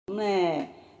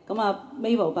咁啊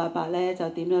Mabel88咧就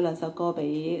點咗兩首歌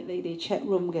俾你哋 chat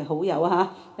room 嘅好友嚇，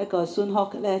一個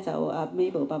Soonhock 咧就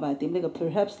Mabel88點呢個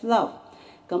Perhaps Love，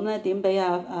 咁咧點俾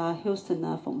Houston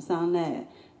馮生咧，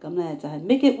咁咧就係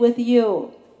Make It With You，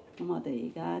 咁我哋而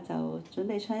家就準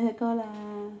備唱呢隻歌啦。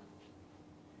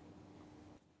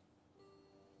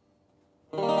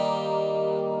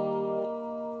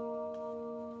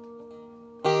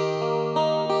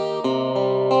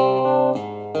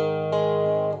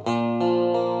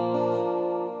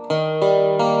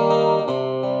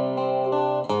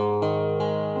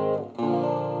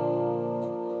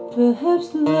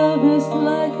Perhaps love is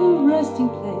like a resting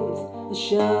place, a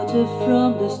shelter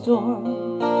from the storm.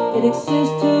 It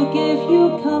exists to give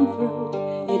you comfort,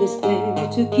 it is there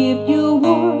to keep you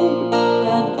warm.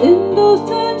 And in those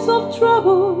times of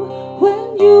trouble,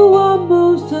 when you are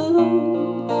most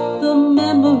alone, the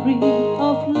memory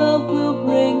of love will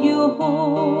bring you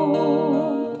home.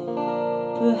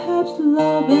 Perhaps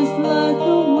love is like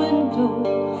a window,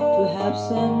 perhaps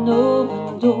an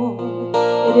open door.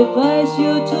 It invites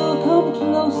you to come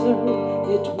closer,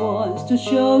 it wants to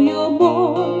show you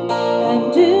more.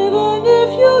 And even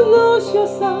if you lose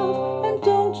yourself and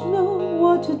don't know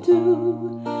what to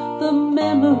do, the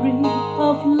memory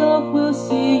of love will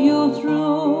see you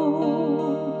through.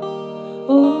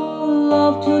 Oh,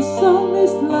 love to some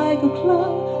is like a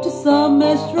cloud, to some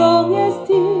as strong as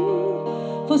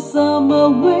steel. For some a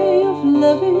way of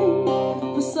living,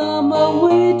 for some a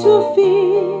way to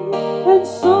feel. And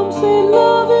some say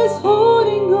love is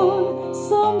holding on,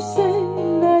 some say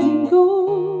letting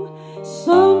go.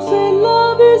 Some say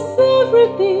love is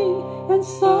everything, and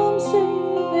some say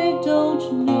they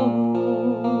don't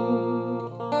know.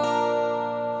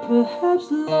 Perhaps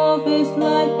love is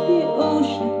like the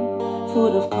ocean,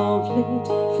 full of conflict,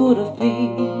 full of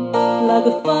pain. Like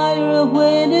a fire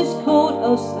when it's cold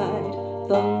outside,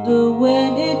 thunder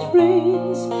when it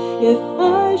rains. If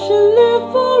I should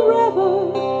live forever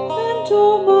and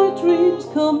all my dreams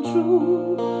come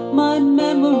true, my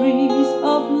memories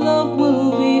of love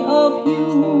will be of you.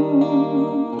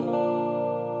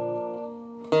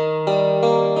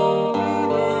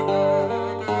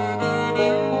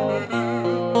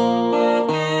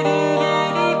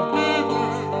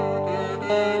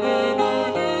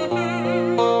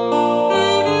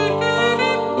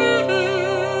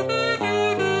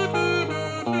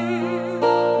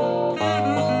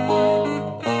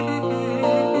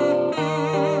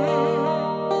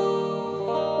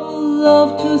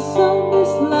 Love to some is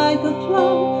like a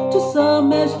cloud, to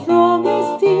some as strong as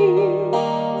steel.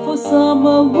 For some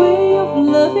a way of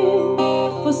living,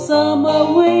 for some a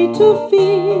way to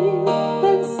feel.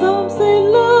 And some say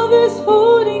love is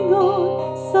holding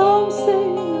on, some say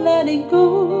letting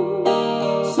go.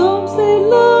 Some say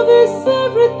love is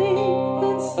everything,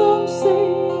 and some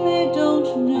say they don't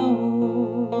know.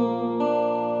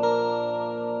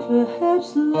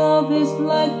 Perhaps love is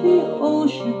like the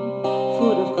ocean,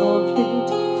 full of conflict,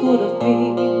 full of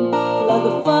pain. Like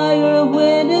a fire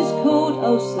when it's cold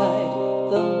outside,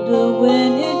 thunder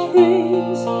when it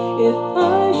rains. If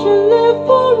I should live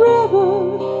forever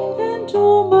and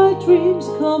all my dreams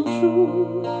come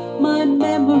true, my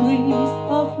memories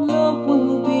of love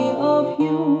will be of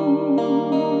you.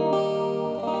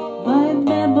 My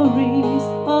memories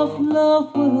of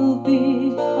love will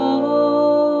be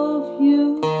of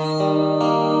you.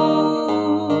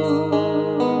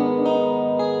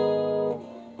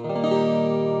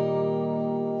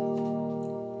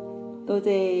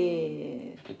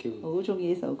 Thank you， 好中意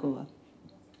呢首歌啊！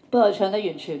不過唱得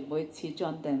完全唔會似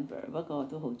John Denver， 不過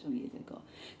都好中意呢隻歌。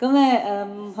咁咧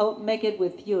好 Make It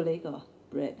With You 呢個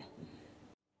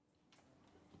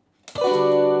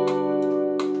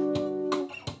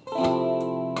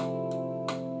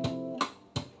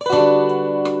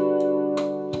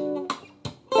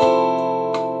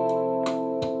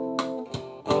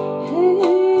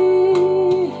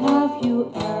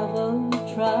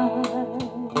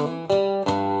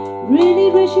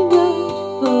reaching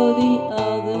out for the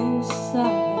other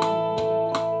side,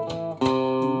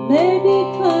 maybe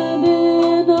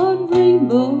climbing on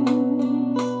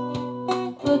rainbows,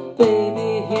 but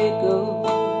baby here goes.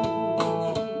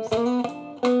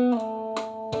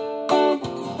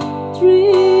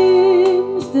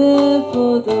 Dreams there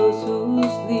for those who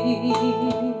sleep,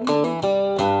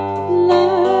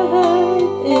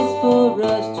 life is for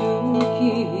us to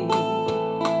keep.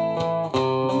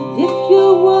 If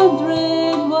you're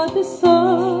wondering what the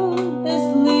song is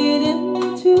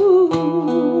leading to,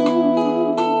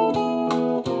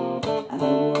 I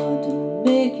want to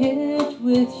make it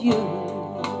with you.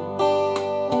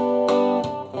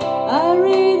 I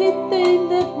really think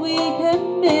that we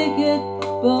can make it,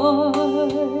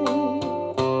 boy.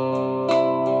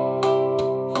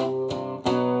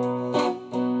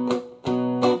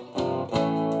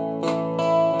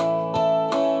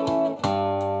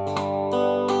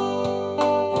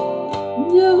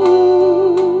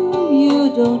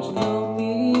 don't know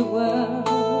me well.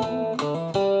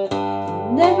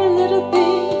 And every little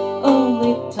thing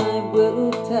only time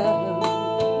will tell.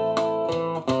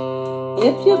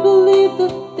 If you believe the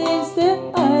things that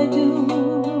I do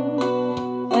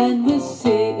and we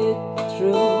see it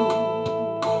through.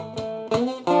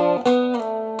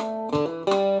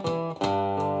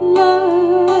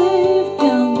 Life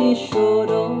can be short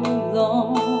or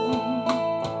long.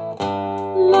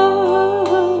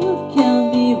 Love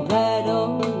can be right or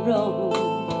wrong.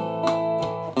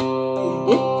 And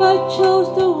if I chose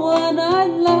the one I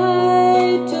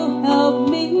like to help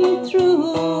me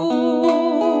through,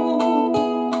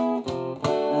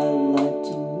 I'd like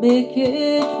to make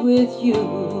it with you.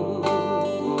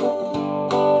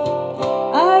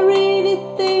 I really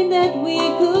think that we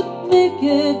could make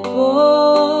it, boy.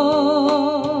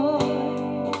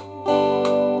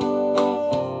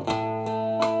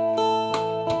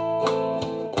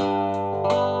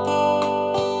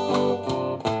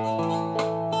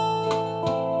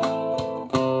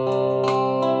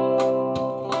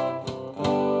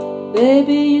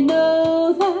 Baby, you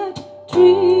know that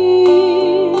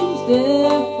dreams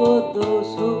they're for those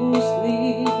who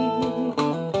sleep.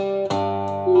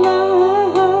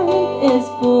 Life is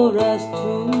for us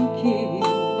to keep.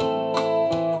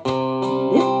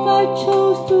 And if I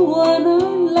chose the one I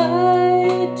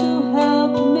like to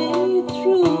help me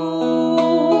through,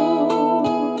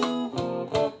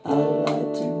 I'd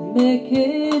like to make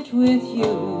it with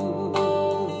you.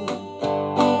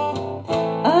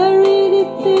 I really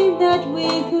think that we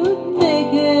could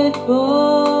make it, boy.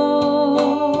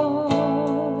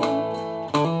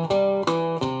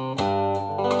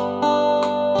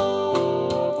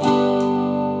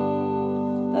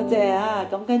 多謝啊！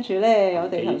咁跟住咧，我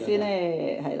哋頭先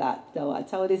咧係啦，就話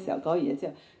抽啲時候講完嘢之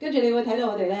後，跟住你會睇到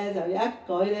我哋咧就一改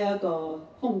呢一個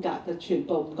風格，就全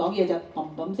部唔講嘢就砰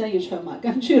砰聲要唱埋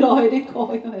跟住落去啲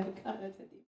歌，因為加咗隻。